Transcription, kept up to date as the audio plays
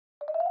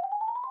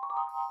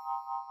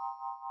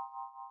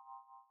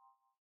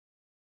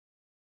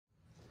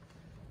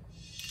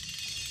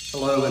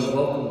Hello and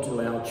welcome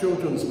to our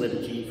children's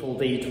liturgy for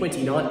the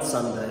 29th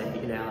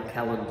Sunday in our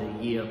calendar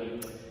year.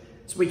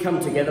 As we come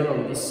together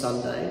on this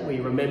Sunday, we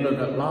remember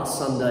that last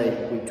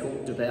Sunday we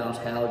talked about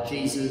how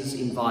Jesus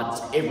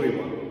invites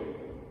everyone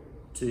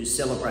to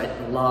celebrate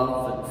the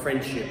love and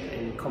friendship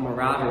and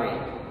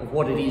camaraderie of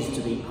what it is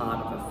to be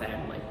part of a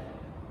family.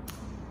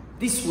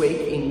 This week,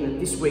 in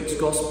this week's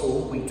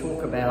Gospel, we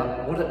talk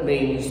about what it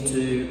means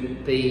to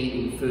be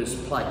in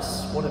first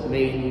place, what it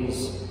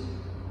means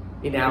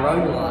in our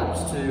own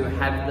lives to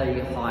have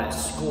the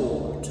highest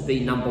score, to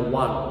be number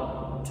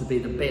one, to be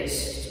the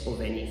best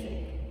of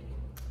anything.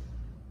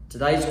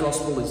 Today's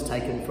Gospel is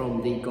taken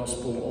from the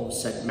Gospel of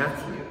St.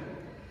 Matthew.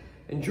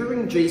 And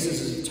during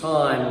Jesus'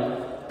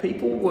 time,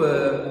 people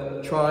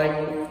were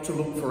trying to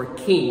look for a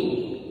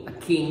king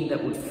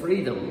that would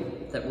free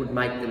them, that would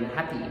make them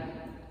happy.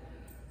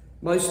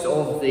 Most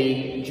of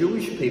the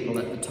Jewish people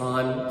at the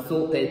time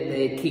thought that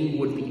their king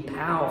would be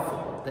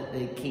powerful, that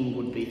their king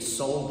would be a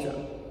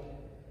soldier.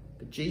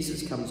 But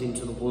Jesus comes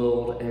into the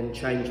world and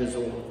changes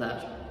all of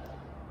that.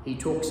 He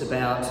talks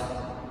about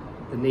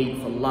the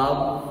need for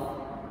love,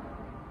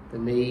 the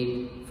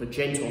need for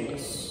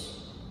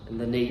gentleness, and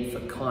the need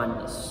for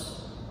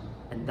kindness.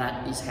 And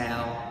that is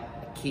how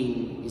a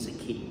king is a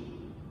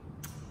king.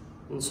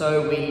 And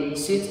so we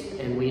sit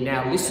and we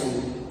now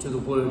listen to the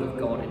word of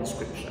God in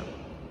Scripture.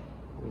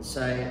 We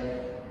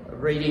say, a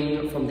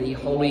reading from the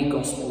Holy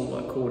Gospel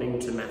according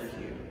to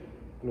Matthew.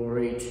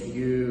 Glory to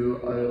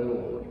you, O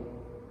Lord.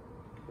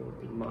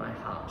 Lord, in my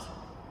heart.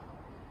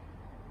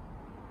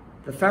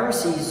 The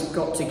Pharisees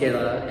got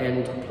together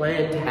and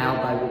planned how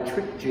they would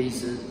trick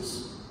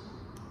Jesus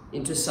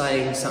into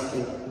saying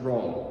something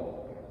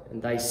wrong.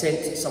 And they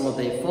sent some of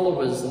their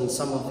followers and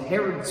some of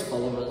Herod's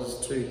followers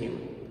to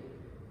him.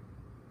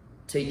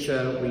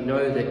 Teacher, we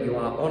know that you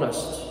are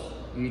honest.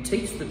 You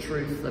teach the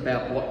truth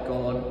about what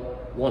God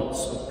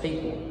wants of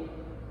people.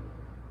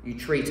 You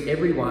treat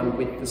everyone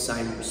with the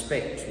same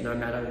respect, no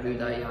matter who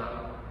they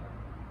are.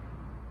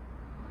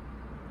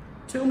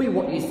 Tell me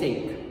what you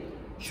think.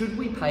 Should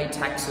we pay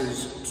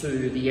taxes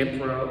to the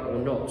emperor or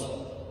not?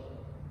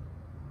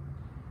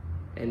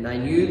 And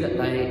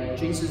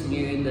Jesus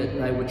knew that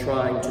they were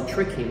trying to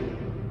trick him.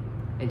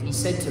 And he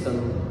said to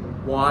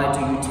them, why do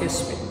you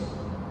test me?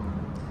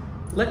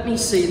 Let me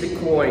see the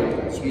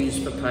coins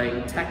used for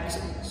paying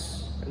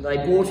taxes. And they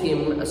brought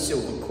him a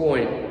silver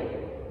coin.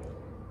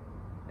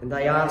 And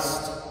they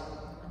asked,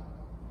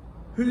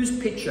 whose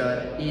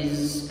picture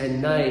is and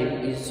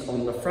name is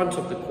on the front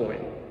of the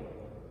coin?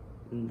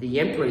 The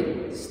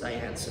emperor's, they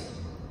answered.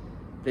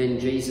 Then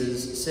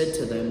Jesus said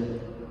to them,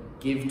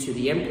 give to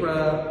the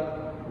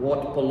emperor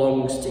what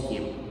belongs to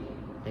him,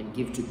 and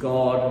give to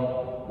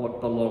God what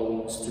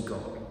belongs to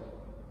God.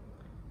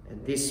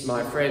 And this,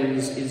 my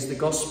friends, is the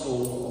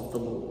gospel of the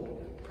Lord.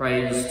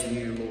 Praise to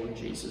you, Lord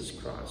Jesus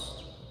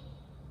Christ.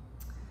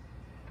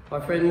 My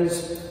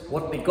friends,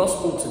 what the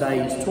gospel today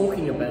is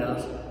talking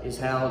about is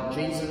how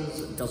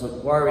Jesus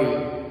doesn't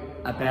worry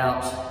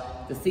about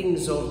the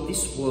things of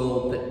this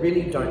world that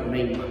really don't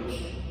mean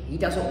much. He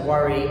doesn't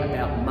worry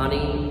about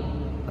money,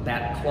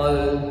 about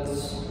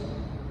clothes,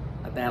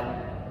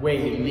 about where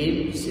he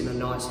lives in a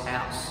nice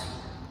house.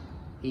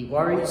 He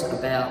worries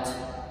about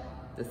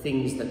the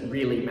things that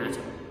really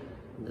matter.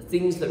 And the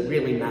things that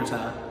really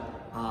matter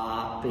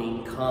are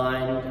being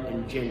kind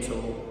and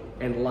gentle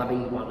and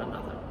loving one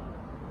another.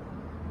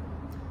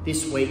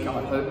 This week,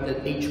 I hope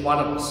that each one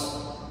of us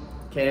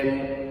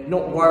can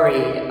not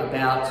worry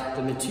about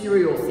the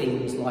material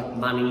things like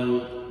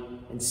money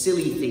and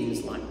silly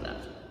things like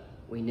that.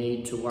 We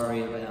need to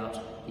worry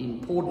about the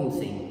important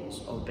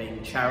things of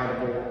being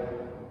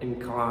charitable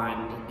and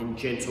kind and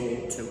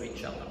gentle to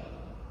each other.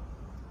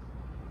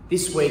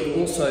 This week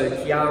also,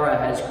 Chiara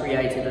has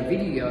created a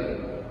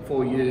video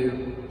for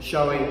you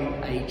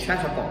showing a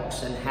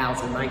chatterbox and how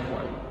to make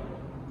one.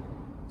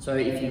 So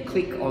if you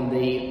click on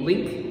the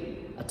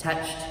link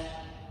attached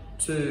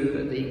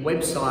to the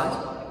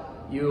website,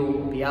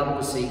 you'll be able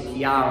to see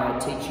Chiara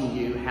teaching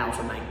you how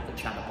to make the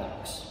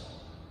chatterbox.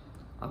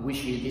 I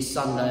wish you this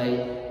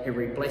Sunday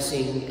every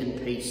blessing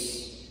and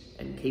peace,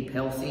 and keep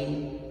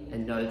healthy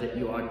and know that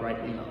you are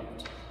greatly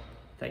loved.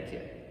 Thank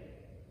you.